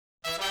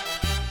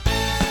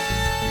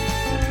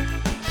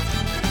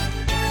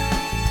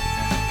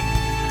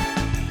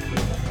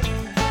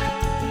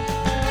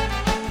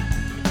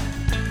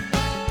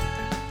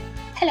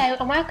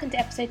welcome to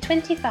episode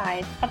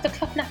 25 of the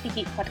Cloth Nappy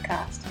Geek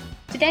podcast.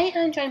 Today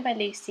I'm joined by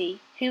Lucy,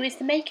 who is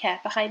the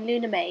maker behind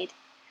Luna Made.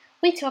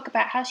 We talk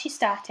about how she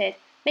started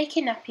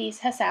making nappies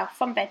herself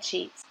from bed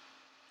sheets,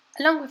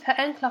 along with her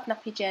own cloth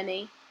nappy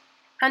journey.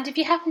 And if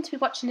you happen to be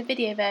watching the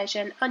video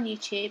version on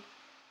YouTube,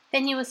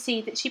 then you will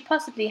see that she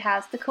possibly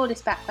has the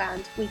coolest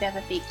background we've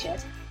ever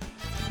featured.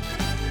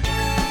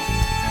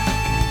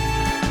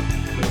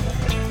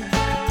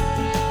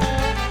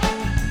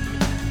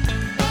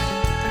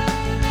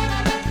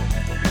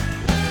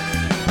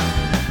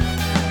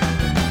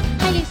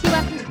 Hi Lucy,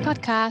 welcome to the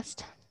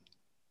podcast.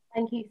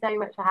 Thank you so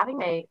much for having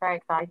me. Very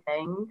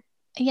exciting.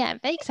 Yeah, I'm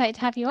very excited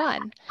to have you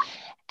on.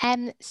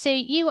 So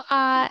you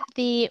are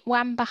the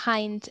one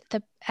behind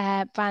the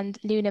brand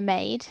Luna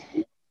Made.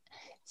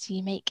 So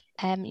you make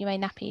your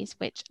own nappies,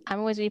 which I'm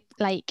always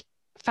really,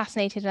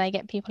 fascinated when I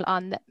get people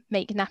on that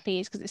make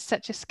nappies because it's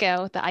such a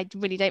skill that I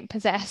really don't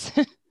possess.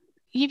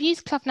 You've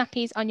used cloth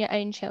nappies on your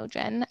own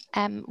children.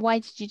 Why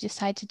did you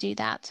decide to do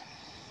that?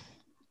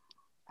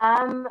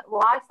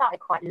 Well, I started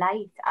quite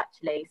late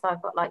actually. So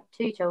I've got like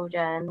two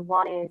children.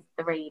 One is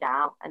the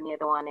readout and the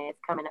other one is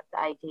coming up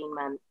to 18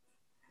 months.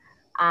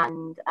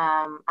 And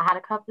I had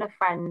a couple of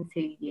friends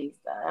who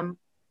used them.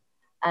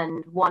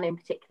 And one in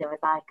particular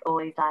was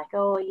always like,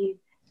 oh, do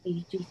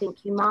you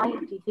think you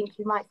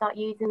might start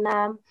using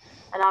them?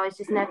 And I was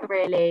just never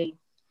really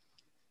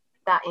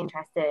that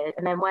interested.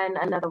 And then when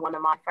another one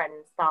of my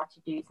friends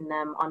started using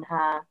them on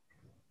her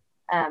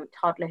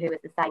toddler who was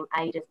the same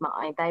age as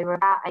mine, they were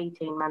about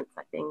 18 months,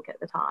 I think, at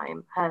the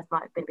time. Hers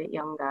might have been a bit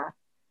younger.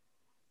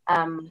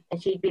 And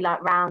she'd be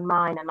like round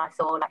mine, and I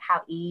saw like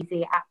how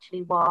easy it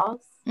actually was.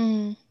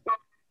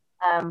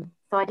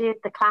 So I did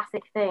the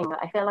classic thing that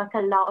I feel like a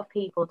lot of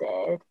people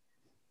did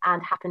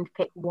and happened to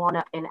pick one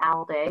up in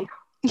Aldi.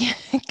 Yeah,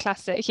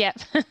 classic, yep.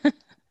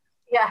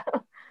 Yeah.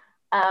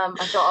 I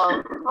thought,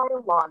 I'll try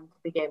one to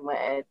begin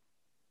with.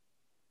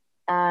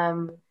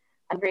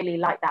 I really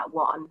like that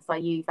one. So I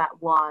used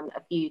that one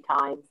a few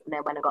times, and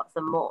then when I got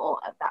some more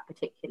of that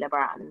particular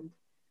brand,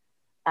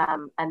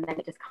 and then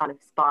it just kind of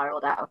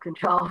spiraled out of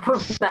control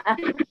from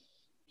there.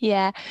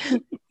 Yeah,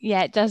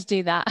 it does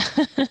do that.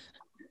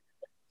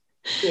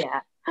 Yeah.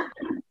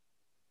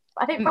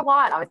 I think for a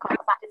while I was quite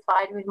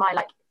satisfied with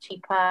my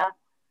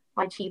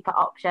cheaper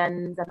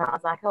options, and I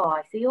was like, oh,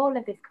 I see all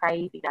of this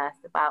craziness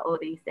about all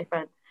these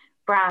different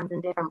brands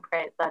and different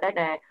prints. I don't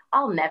know,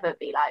 I'll never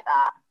be like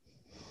that.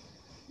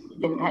 It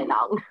didn't take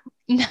long.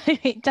 No,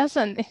 it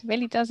doesn't. It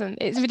really doesn't.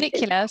 It's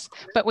ridiculous,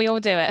 but we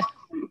all do it.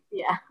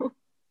 Yeah.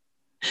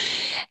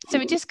 So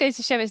it just goes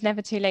to show it's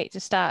never too late to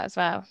start as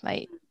well.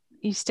 Like,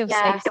 you still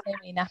save so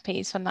many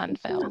nappies for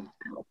landfill.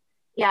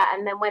 Yeah,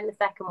 and then when the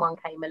second one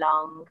came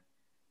along,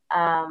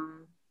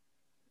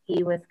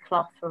 he was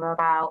cloth from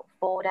about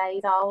 4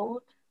 days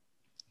old.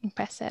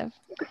 Impressive.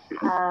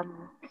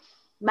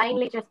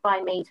 Mainly just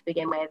by me to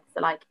begin with. So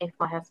like if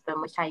my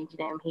husband was changing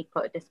him, he'd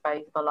put a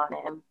disposable on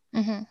him.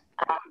 Mm-hmm.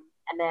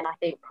 And then I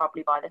think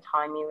probably by the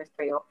time he was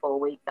 3 or 4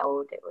 weeks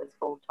old, it was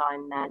full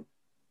time then.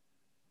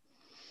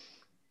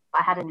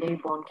 I had a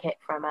newborn kit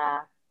from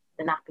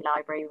the Nappy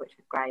Library, which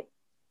was great.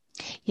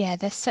 Yeah,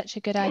 they're such a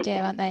good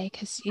idea, aren't they?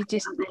 Because you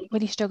just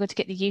really struggle to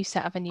get the use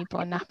out of a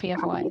newborn nappy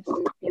otherwise.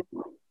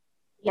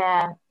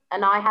 Yeah,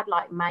 and I had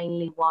like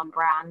mainly one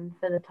brand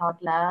for the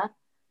toddler,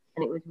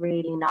 and it was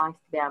really nice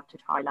to be able to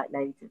try like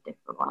loads of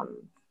different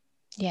ones.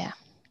 Yeah.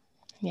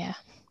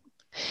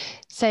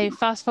 So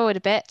fast forward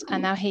a bit,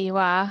 and now here you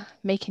are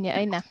making your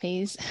own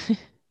nappies.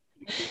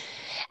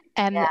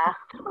 Yeah.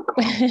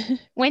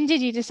 When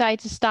did you decide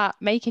to start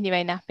making your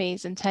own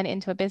nappies and turn it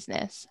into a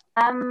business?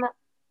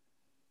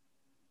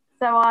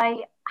 So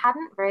I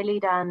hadn't really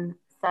done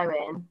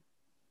sewing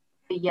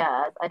for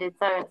years. I did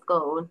sewing at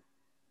school,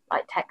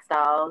 like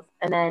textiles,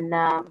 and then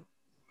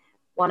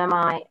one of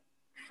my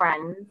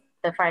friends,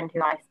 the friend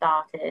who I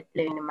started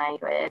Luna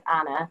Made with,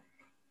 Anna,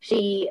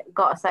 she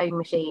got a sewing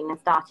machine and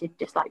started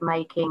just like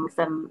making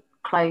some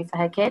clothes for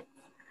her kids.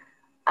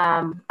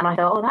 And I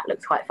thought, oh, that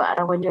looks quite fun.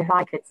 I wonder if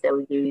I could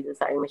still use a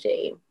sewing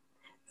machine.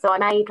 So I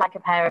made like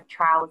a pair of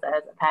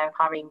trousers, a pair of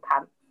Harrying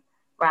pants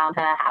around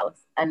her house.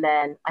 And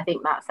then I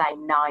think that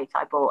same night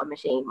I bought a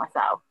machine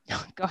myself.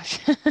 Oh, gosh.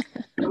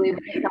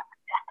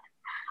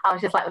 I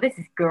was just like, well, this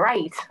is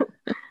great.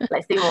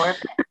 Let's do more of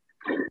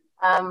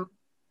it.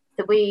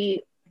 So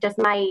we just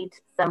made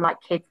some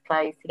like kids'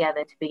 clothes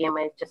together to begin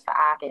with, just for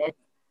our kids.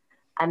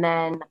 And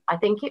then I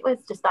think it was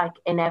just like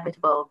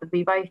inevitable because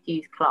we both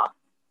use cloth,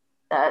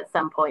 that at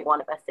some point one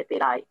of us would be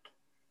like,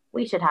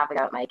 we should have a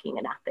go at making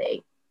a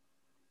nappy.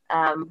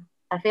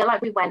 I feel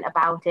like we went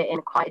about it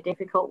in quite a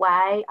difficult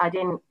way.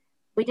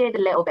 We did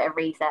a little bit of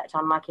research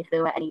on like if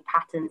there were any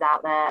patterns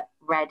out there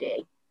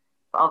ready,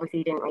 but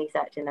obviously didn't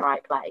research in the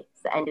right place.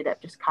 So ended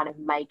up just kind of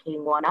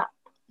making one up.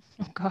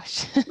 Oh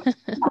gosh.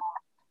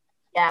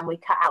 Yeah, and we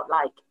cut out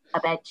like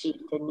a bed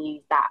sheet and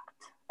used that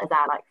as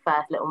our like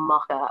first little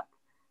mock up.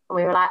 And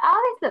we were like,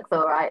 oh, this looks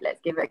all right,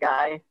 let's give it a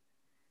go.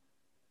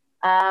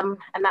 And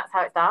that's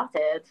how it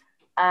started.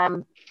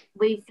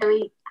 We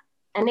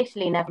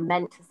initially never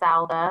meant to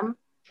sell them,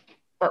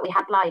 but we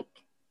had like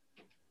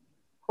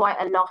quite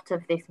a lot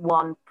of this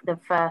one, the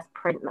first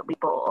print that we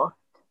bought.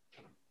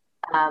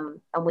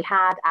 And we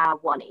had our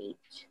one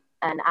each.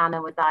 And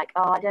Anna was like,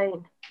 oh, I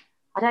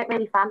don't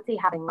really fancy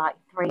having like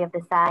 3 of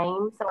the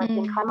same. So I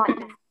think I might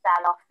just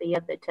sell off the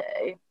other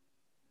 2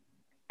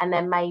 and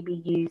then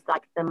maybe use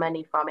like the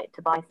money from it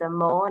to buy some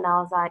more. And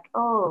I was like,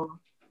 oh,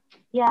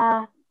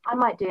 yeah, I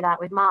might do that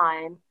with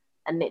mine.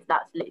 And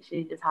that's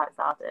literally just how it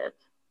started.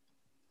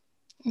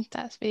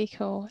 That's really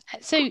cool.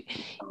 So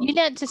you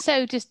learnt to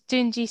sew just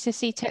doing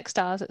GCSE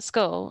textiles at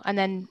school and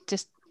then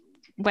just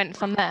went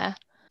from there?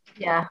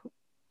 Yeah.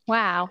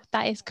 Wow,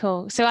 that is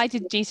cool. So I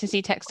did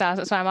GCSE textiles,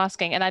 that's why I'm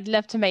asking. And I'd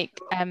love to make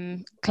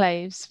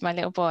clothes for my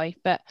little boy,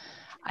 but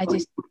I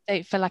just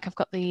don't feel like I've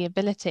got the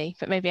ability,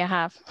 but maybe I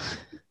have.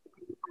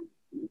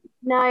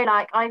 No,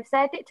 like I've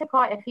said it to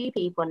quite a few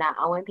people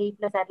now when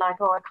people have said like,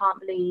 oh, I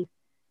can't believe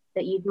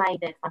that you've made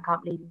this. I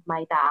can't believe you've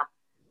made that.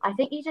 I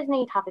think you just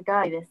need to have a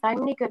go. There's so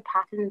many good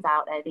patterns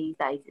out there these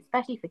days,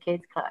 especially for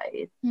kids'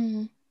 clothes.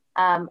 And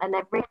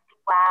they're really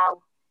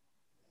well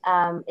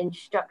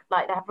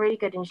like they have really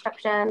good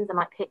instructions and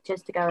like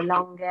pictures to go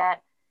along it.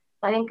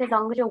 So I think as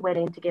long as you're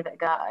willing to give it a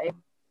go,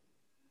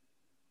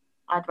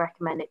 I'd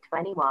recommend it to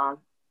anyone.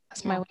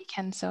 That's my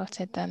weekend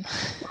sorted then.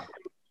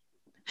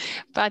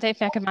 But I don't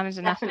think I can manage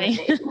a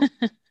nappy.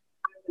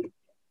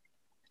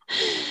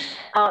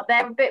 Oh,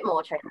 they're a bit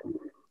more tricky.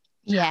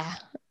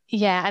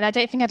 Yeah, and I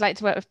don't think I'd like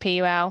to work with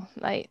PUL.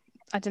 Like,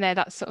 I don't know,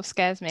 that sort of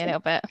scares me a little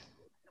bit.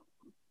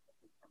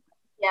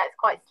 Yeah, it's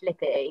quite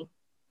slippy.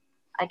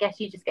 I guess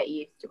you just get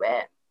used to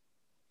it.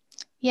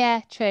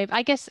 Yeah, true.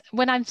 I guess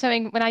when I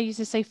used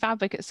to sew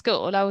fabric at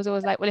school, I was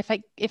always like, well,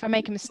 if I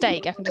make a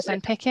mistake, I can just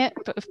unpick it.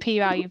 But with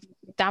PUL, you've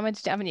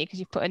damaged it, haven't you? Because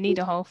you've put a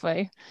needle hole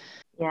through.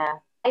 Yeah.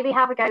 Maybe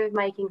have a go with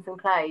making some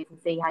clothes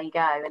and see how you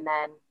go, and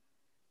then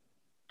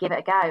give it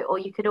a go. Or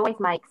you could always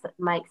make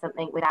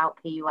something without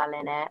PUL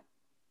in it.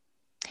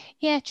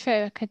 Yeah,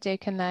 true. I could do,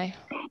 couldn't I?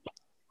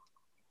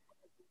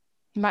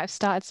 You might have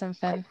started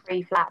something. Like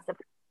 3 flats of.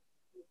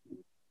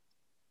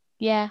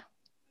 Yeah.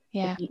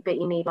 But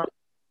you need like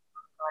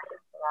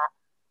for that.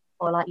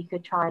 Or like you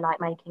could try like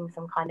making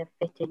some kind of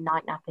fitted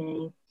night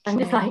nappy. I'm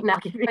just like now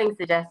giving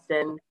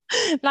suggestions.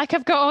 Like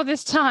I've got all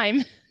this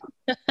time.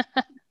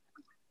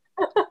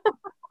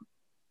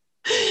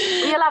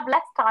 You'll have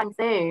less time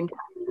soon.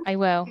 I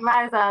will. You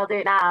might as well do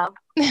it now.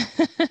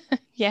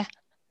 Yeah,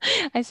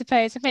 I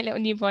suppose. I make little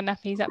newborn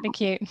nappies. That'd be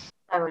cute.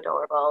 So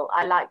adorable.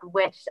 I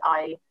wish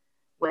I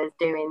was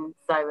doing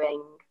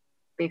sewing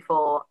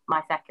before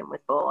my second was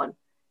born,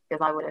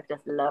 because I would have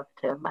just loved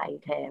to have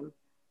made him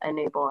a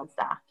newborn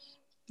stash.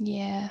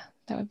 Yeah,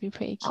 that would be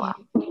pretty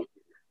cute.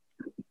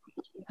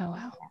 Oh,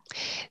 wow.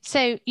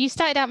 So you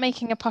started out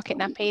making a pocket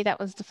nappy. That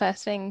was the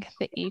first thing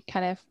that you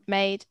kind of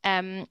made.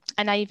 And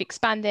now you've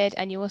expanded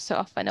and you also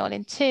offer an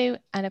all-in-2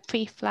 and a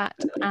pre-flat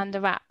and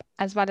a wrap,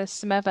 as well as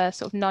some other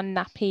sort of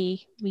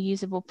non-nappy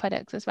reusable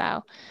products as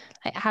well.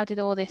 Like, how did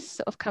all this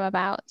sort of come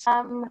about?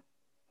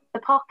 The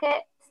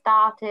pocket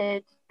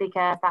started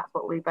because that's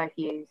what we both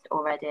used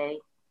already.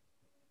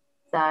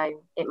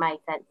 So it made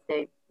sense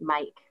to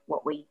make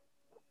what we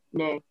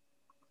knew.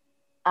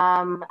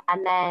 And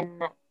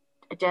then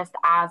just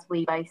as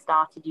we both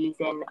started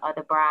using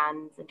other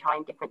brands and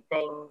trying different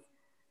things,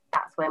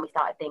 that's when we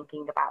started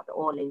thinking about the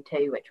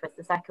all-in-2, which was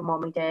the second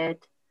one we did.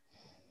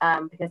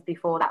 Because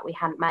before that we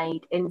hadn't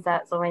made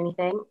inserts or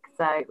anything.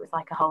 So it was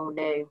like a whole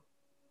new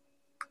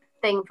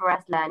thing for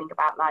us, learning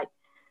about like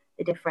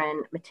the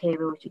different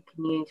materials you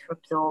can use for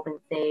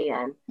absorbency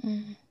and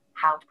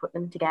how to put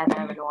them together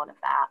and all of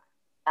that.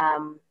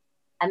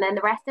 And then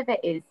the rest of it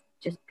is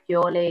just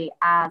purely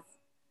as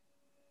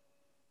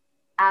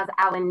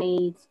our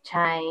needs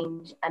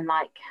change, and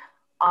like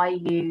I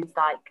use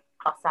like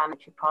cloth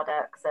sanitary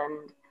products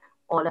and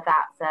all of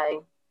that,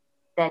 so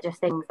they're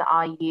just things that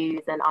I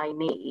use and I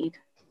need,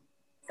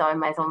 so I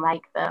may as well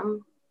make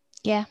them.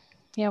 Yeah,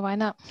 why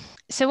not?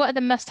 So what are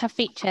the must-have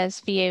features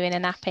for you in a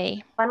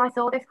nappy? When I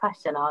saw this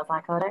question, I was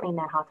like, I don't really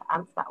know how to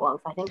answer that one,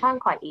 because I think I'm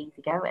quite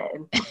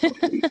easygoing.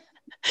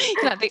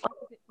 Like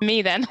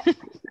me then.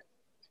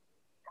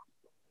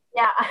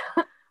 Yeah,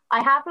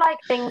 I have like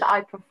things that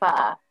I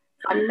prefer.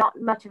 I'm not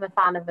much of a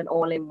fan of an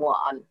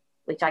all-in-one,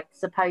 which I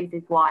suppose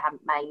is why I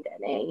haven't made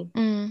any.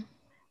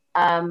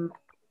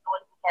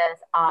 Because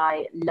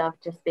I love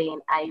just being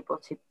able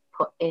to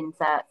put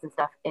inserts and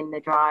stuff in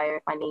the dryer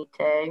if I need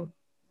to,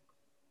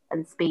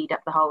 and speed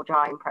up the whole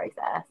drying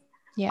process.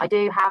 I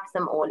do have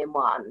some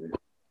all-in-ones,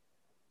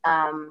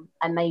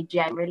 and they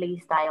generally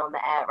stay on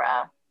the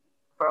airer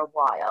for a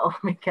while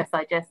because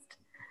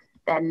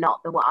they're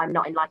not the one. I'm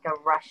not in like a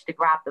rush to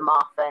grab them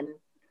off and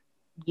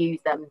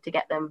use them to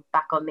get them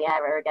back on the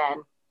airer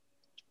again.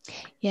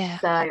 Yeah.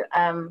 So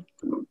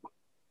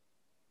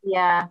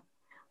yeah,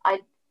 I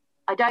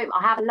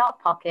have a lot of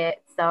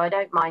pockets, so I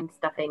don't mind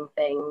stuffing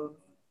things.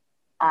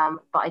 But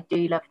I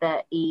do love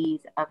the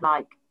ease of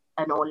like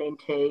an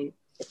all-in-2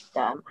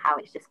 system, how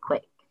it's just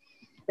quick.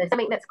 So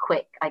something that's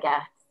quick, I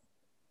guess,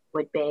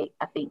 would be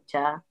a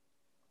feature.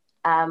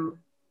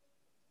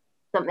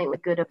 Something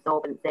with good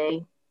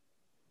absorbency,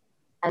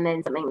 and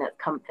then something that's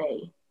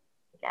comfy.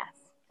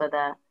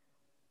 for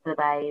the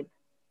babe.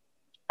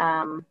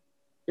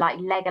 Like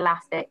leg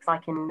elastics, I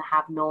can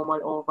have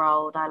normal or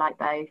rolled. I like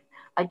both.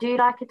 I do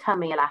like a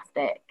tummy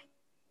elastic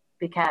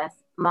because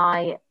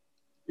my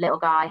little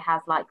guy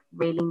has like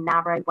really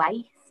narrow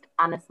waist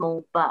and a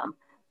small bum,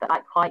 but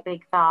like quite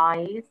big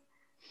thighs.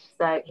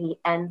 So he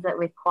ends up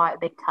with quite a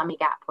big tummy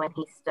gap when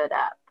he stood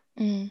up.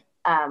 And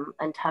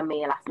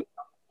tummy elastic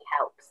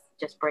helps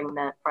just bring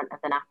the front of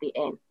the nappy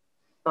in.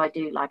 So I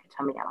do like a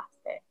tummy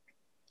elastic.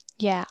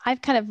 Yeah,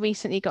 I've kind of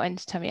recently got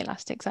into tummy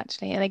elastics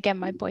actually. And again,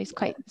 my boy's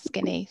quite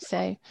skinny. So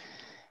I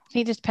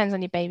think it just depends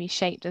on your baby's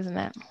shape, doesn't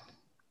it?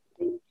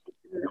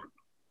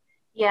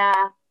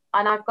 Yeah.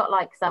 And I've got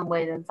like some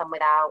with and some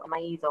without, and I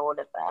use all of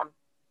them.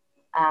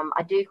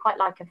 I do quite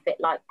like a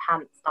fit like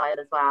pants style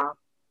as well.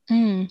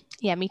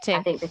 Yeah, me too.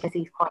 I think because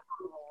he's quite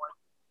small,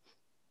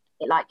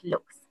 it like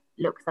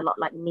looks a lot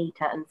like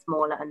neater and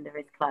smaller under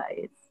his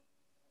clothes.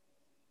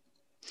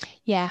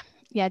 Yeah,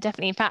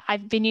 definitely. In fact,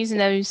 I've been using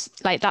those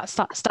like that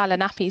style of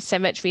nappies so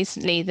much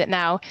recently that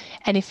now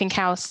anything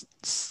else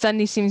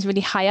suddenly seems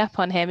really high up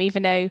on him,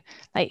 even though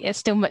like it's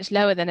still much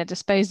lower than a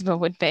disposable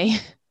would be.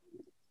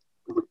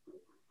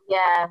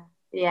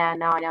 Yeah,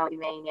 no, I know what you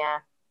mean, yeah.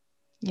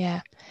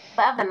 Yeah.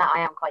 But other than that, I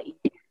am quite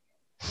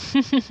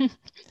easy.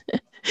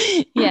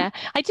 Yeah,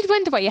 I did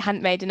wonder why you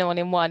hadn't made an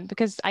all-in-one,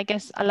 because I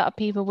guess a lot of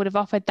people would have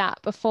offered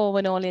that before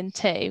an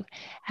all-in-two,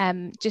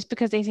 just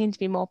because they seem to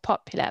be more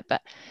popular.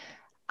 But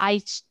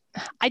I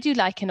do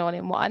like an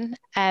all-in-one.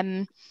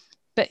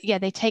 But yeah,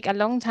 they take a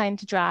long time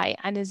to dry,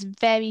 and there's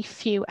very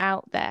few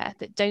out there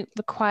that don't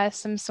require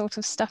some sort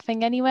of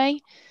stuffing anyway.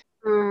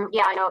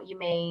 Yeah, I know what you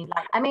mean.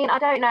 Like, I mean, I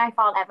don't know if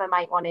I'll ever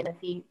make one in the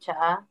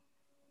future.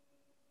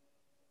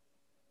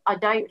 I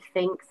don't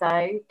think so,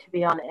 to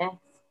be honest,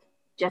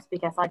 just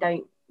because I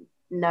don't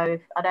know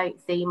if I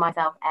don't see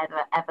myself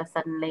ever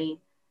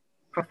suddenly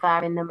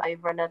preferring them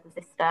over another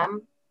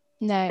system.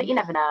 No, But you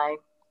never know.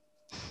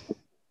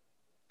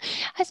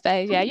 I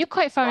suppose, yeah, you're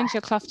quite far into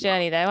your cloth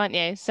journey though, aren't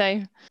you?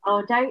 So,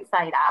 Oh, don't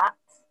say that.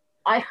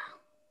 I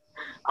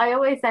I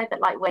always said that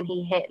like when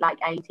he hit like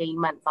 18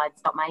 months, I'd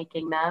stop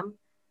making them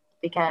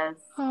because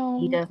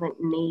he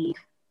doesn't need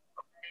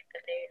the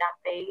new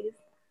nappies.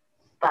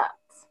 But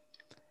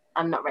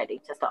I'm not ready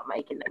to stop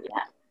making them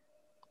yet.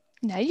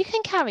 no, you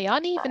can carry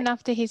on even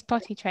after he's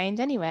potty trained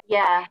anyway.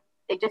 Yeah,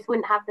 it just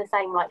wouldn't have the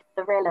same like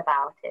thrill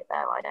about it though,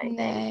 I don't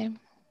think.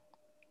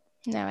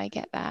 No, I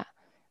get that.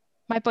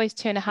 My boy's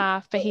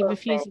 2.5, but he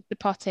refuses the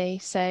potty,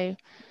 so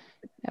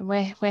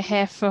we're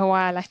here for a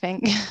while, I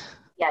think.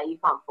 Yeah, you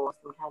can't force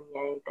them, can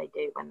you? They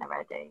do when they're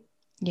ready.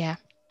 Yeah.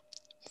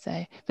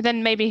 So, but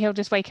then maybe he'll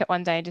just wake up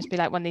one day and just be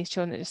like one of these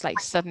children that just like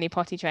suddenly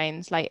potty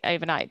trains like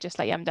overnight, just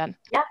like, yeah, I'm done.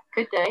 Yeah,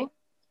 could do.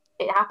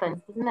 It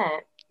happens, doesn't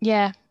it?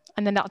 Yeah.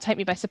 And then that'll take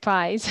me by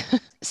surprise.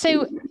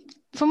 So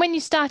from when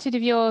you started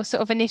with your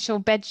sort of initial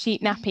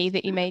bedsheet nappy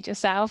that you made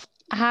yourself,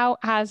 how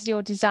has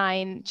your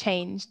design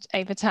changed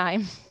over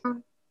time?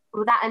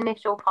 Well, that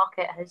initial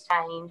pocket has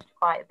changed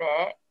quite a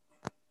bit.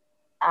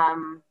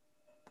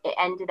 It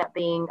ended up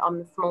being on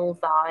the small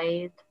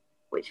side,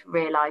 which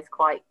realised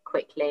quite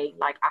quickly,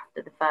 like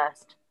after the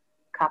first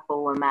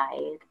couple were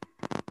made.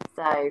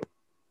 So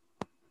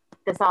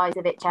the size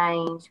of it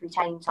changed. We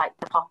changed like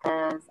the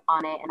poppers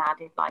on it and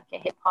added like a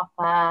hip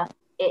hopper.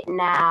 It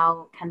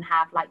now can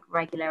have like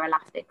regular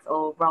elastics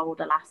or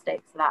rolled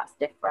elastics, so that's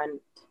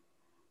different.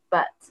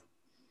 But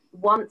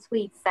once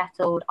we'd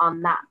settled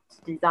on that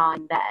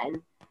design,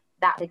 then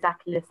that's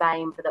exactly the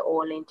same for the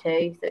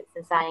all-in-two. So it's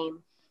the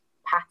same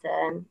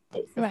pattern,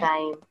 it's the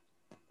same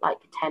like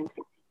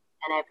template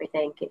and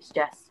everything. It's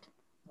just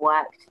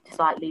worked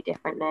slightly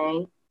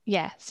differently.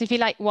 Yeah. So if you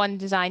like one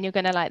design, you're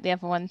gonna like the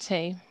other one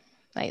too,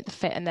 like the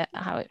fit and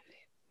how it.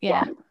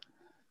 Yeah.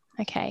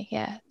 Okay.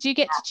 Yeah. Do you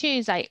get to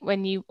choose like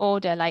when you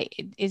order? Like,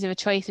 is there a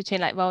choice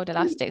between like rolled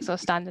elastics or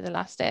standard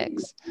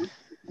elastics?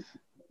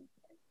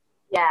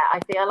 Yeah, I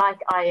feel like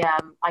I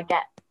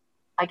get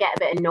a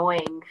bit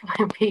annoying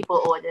when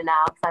people order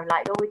now because I'm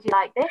like, oh, would you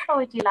like this or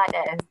would you like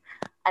this?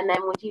 And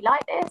then would you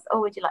like this or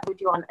would you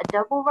want a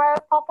double row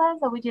of poppers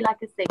or would you like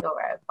a single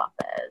row of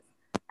poppers?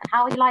 And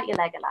how would you like your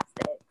leg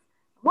elastics?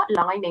 What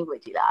lining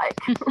would you like?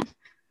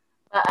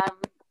 But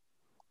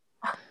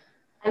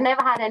I've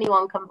never had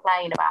anyone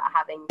complain about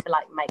having to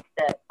like make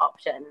the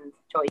options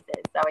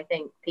choices. So I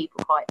think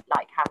people quite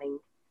like having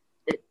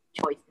the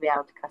choice to be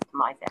able to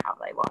customize it how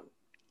they want.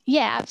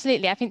 Yeah,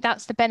 absolutely. I think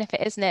that's the benefit,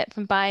 isn't it,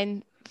 from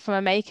buying from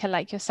a maker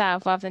like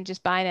yourself rather than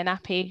just buying a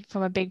nappy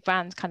from a big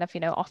brand kind of,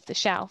 off the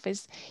shelf,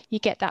 is you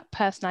get that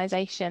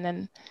personalization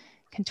and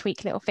can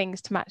tweak little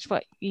things to match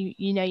what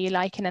you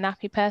like in a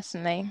nappy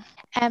personally.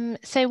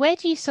 So where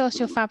do you source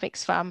your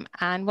fabrics from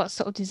and what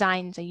sort of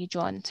designs are you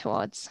drawn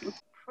towards?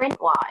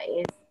 Print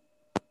wise,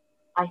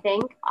 I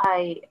think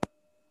I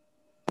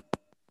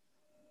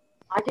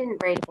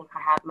didn't really think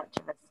I had much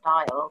of a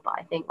style, but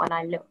I think when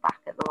I look back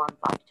at the ones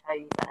I've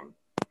chosen,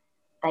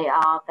 they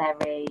are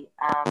very,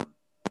 I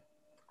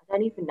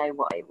don't even know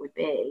what it would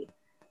be.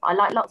 I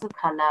like lots of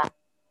colour.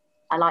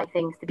 I like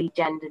things to be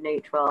gender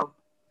neutral.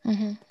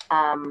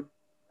 Mm-hmm.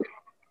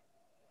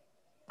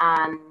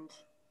 and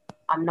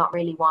I'm not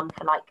really one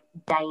for like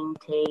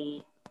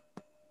dainty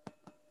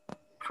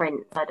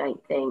prints, I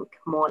don't think.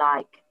 More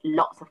like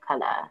lots of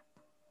colour,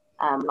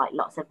 like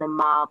lots of the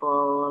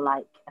marble,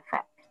 like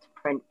effect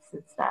prints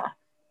and stuff.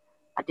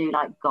 I do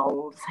like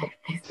gold, so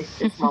if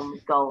this one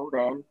was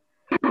golden.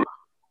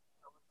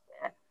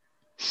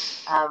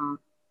 Other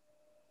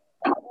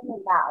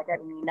than that, I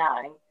don't really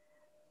know.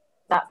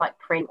 That's like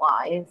print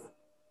wise.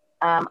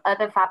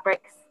 Other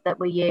fabrics that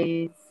I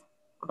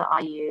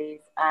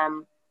use,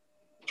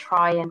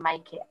 try and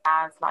make it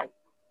as like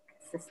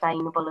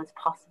sustainable as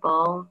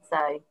possible.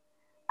 So,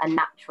 and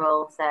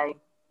natural. So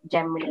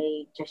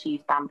generally just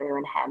use bamboo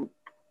and hemp.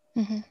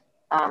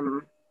 Mm-hmm.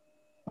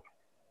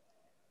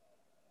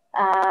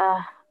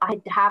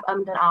 I have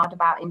and ahhed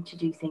about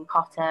introducing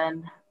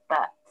cotton,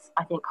 but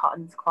I think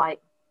cotton's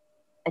quite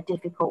a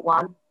difficult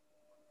one.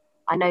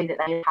 I know that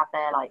they have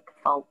their like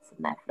faults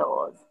and their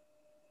flaws,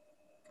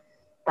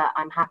 but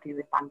I'm happy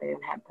with bamboo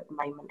and hemp at the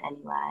moment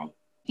anyway.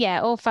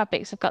 Yeah, all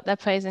fabrics have got their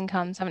pros and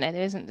cons, haven't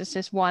they? There's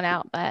just one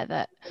out there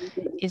that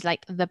is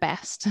like the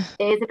best.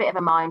 It is a bit of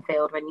a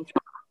minefield when you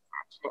start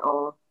catching it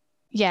all.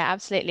 Yeah,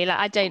 absolutely. Like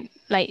I don't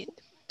like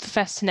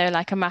profess to know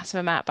like a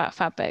massive amount about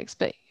fabrics,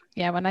 but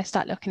yeah, when I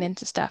start looking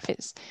into stuff,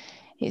 it's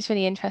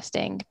really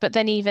interesting. But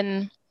then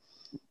even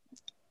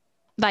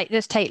like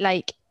let's take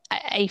like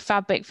a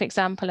fabric, for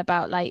example,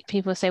 about like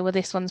people say, well,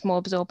 this one's more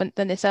absorbent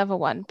than this other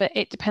one, but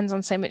it depends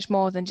on so much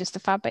more than just the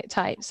fabric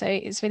type. So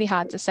it's really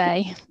hard to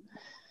say.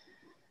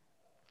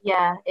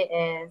 Yeah, it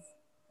is.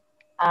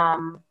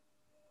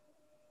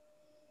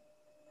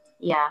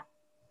 Yeah,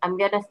 I'm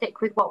going to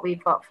stick with what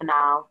we've got for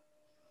now.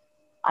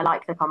 I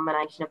like the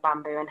combination of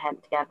bamboo and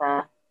hemp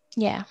together.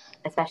 Yeah.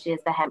 Especially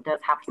as the hemp does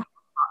have some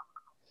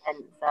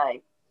content, so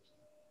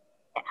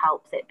it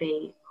helps it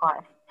be quite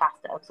a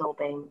faster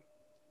absorbing.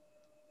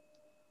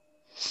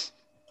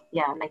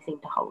 Yeah, and they seem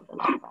to hold a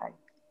lot though.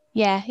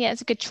 Yeah,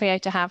 it's a good trio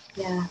to have.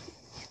 Yeah.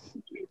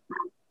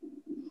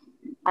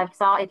 I've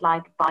started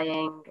like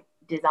buying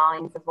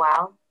designs as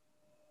well,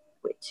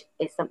 which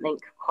is something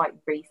quite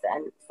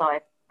recent. So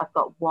I've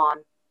got one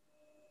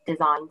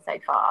design so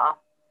far,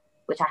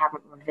 which I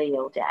haven't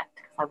revealed yet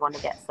because I want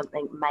to get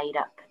something made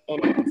up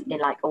in it, in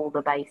like all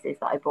the bases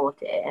that I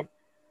bought it in.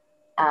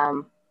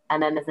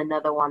 And then there's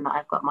another one that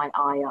I've got my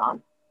eye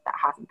on that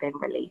hasn't been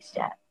released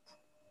yet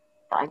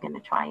that I'm going to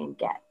try and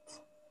get.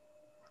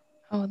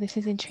 Oh, this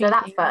is intriguing. So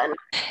that's fun.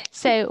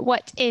 So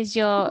what is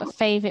your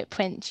favourite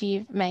print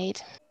you've made?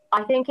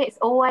 I think it's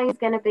always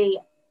going to be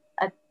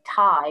a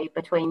tie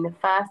between the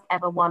first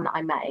ever one that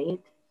I made.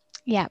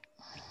 Yeah.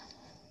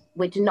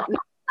 Which not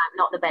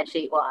the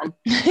bedsheet one,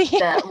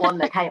 the one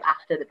that came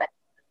after the bed.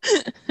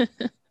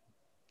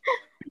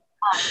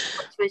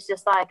 Which was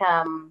just like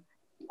a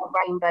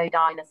rainbow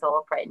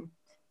dinosaur print.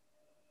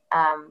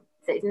 So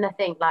it's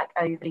nothing like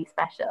overly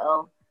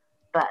special,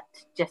 but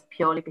just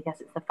purely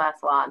because it's the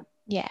first one.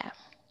 Yeah.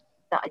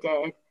 That I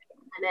did.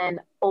 And then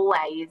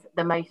always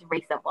the most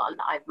recent one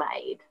that I've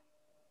made.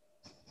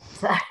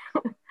 So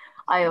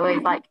I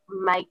always like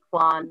make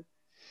one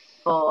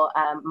for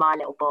my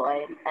little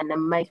boy, and the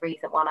most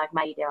recent one I've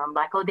made here, I'm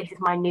like, oh, this is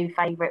my new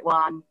favourite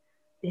one.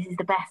 This is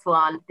the best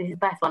one. This is the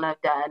best one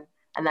I've done.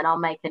 And then I'll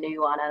make a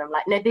new one and I'm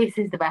like, no, this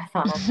is the best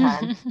one I've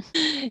done.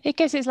 I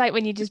guess it's like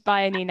when you just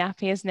buy a new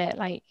nappy, isn't it?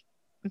 Like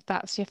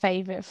that's your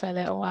favourite for a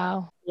little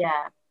while.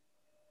 Yeah.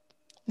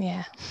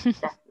 Yeah.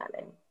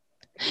 Definitely.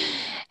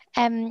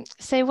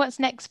 So what's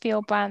next for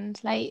your brand?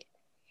 Like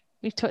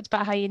we've talked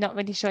about how you're not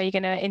really sure you're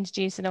going to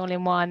introduce an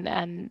all-in-one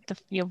and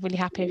you're really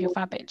happy with your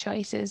fabric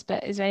choices,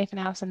 but is there anything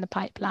else in the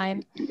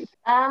pipeline?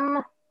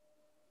 At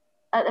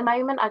the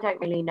moment, I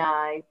don't really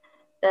know.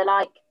 The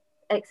like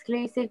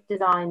exclusive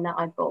design that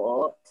I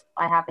bought,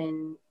 I have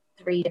in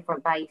 3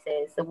 different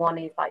bases. So one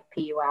is like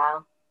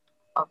PUL,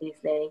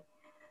 obviously.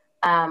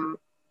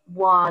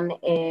 One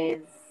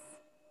is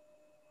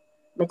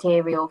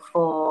material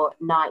for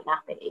night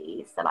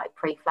nappies, so like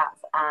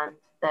pre-flats and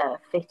the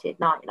fitted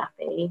night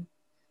nappy.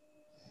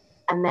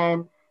 And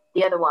then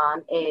the other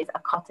one is a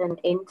cotton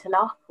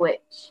interlock,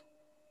 which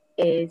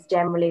is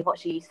generally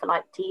what's used for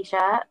like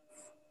t-shirts.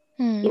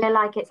 You know,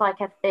 like it's like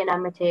a thinner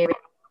material,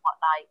 what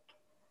like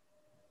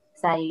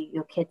say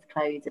your kids'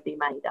 clothes would be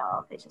made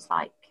of. It's just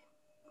like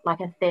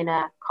a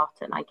thinner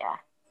cotton, I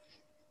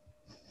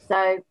guess.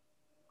 So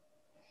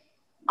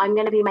I'm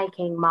going to be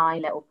making my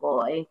little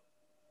boy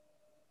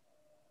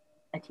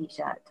a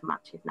t-shirt to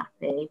match his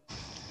nappy.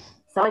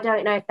 So I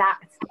don't know if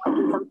that's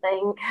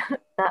something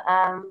that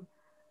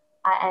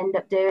I end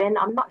up doing.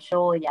 I'm not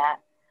sure yet.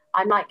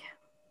 I'm like,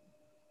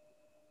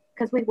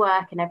 because with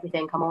work and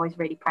everything, I'm always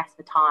really pressed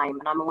for time,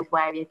 and I'm always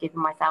wary of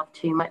giving myself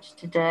too much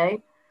to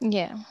do.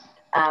 Yeah.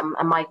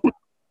 And my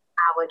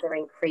hours are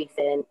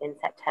increasing in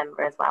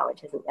September as well,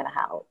 which isn't going to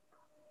help.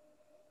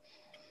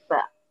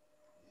 But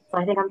so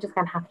I think I'm just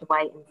going to have to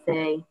wait and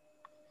see.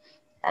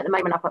 At the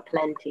moment, I've got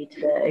plenty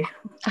to do.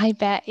 I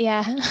bet,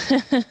 yeah.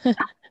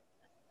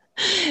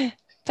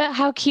 But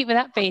how cute would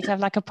that be to have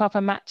like a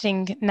proper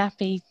matching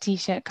nappy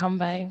t-shirt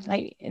combo,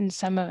 like in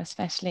summer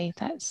especially?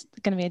 That's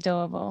going to be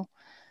adorable.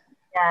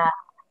 Yeah.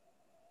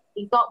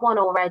 he's got one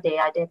already.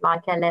 I did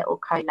like a little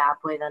collab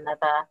with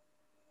another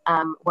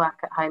work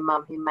at home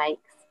mum who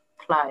makes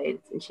clothes,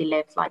 and she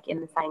lives like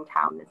in the same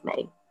town as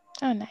me.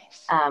 Oh,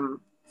 nice.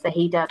 So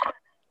he does have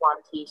one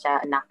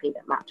t-shirt and nappy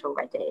that match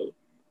already,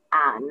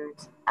 and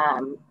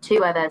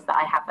two others that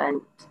I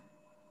haven't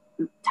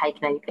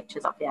taken any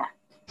pictures of yet.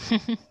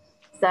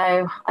 So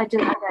I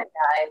don't know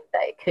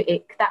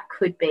that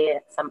could be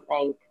it,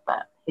 something,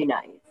 but who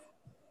knows.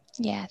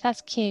 Yeah,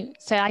 that's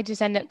cute. So I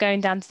just end up going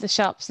down to the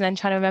shops and then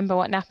trying to remember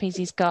what nappies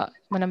he's got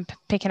when I'm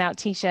picking out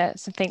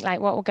t-shirts and think like,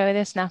 what will go with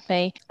this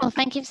nappy? Well,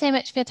 thank you so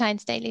much for your time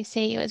today,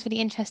 Lucy. It was really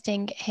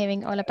interesting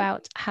hearing all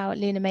about how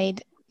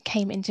Lunamaid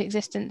came into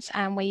existence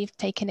and where you've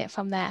taken it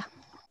from there.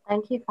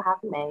 Thank you for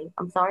having me.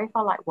 I'm sorry if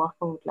I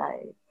waffled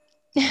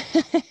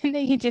loads. No,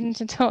 you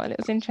didn't at all. It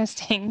was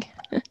interesting.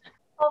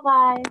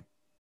 Bye-bye.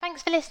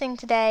 Thanks for listening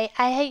today.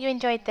 I hope you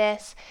enjoyed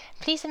this.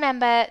 Please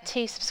remember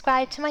to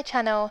subscribe to my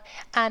channel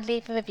and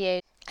leave a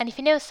review. And if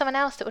you know someone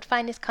else that would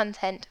find this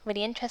content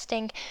really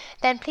interesting,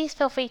 then please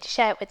feel free to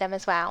share it with them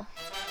as well.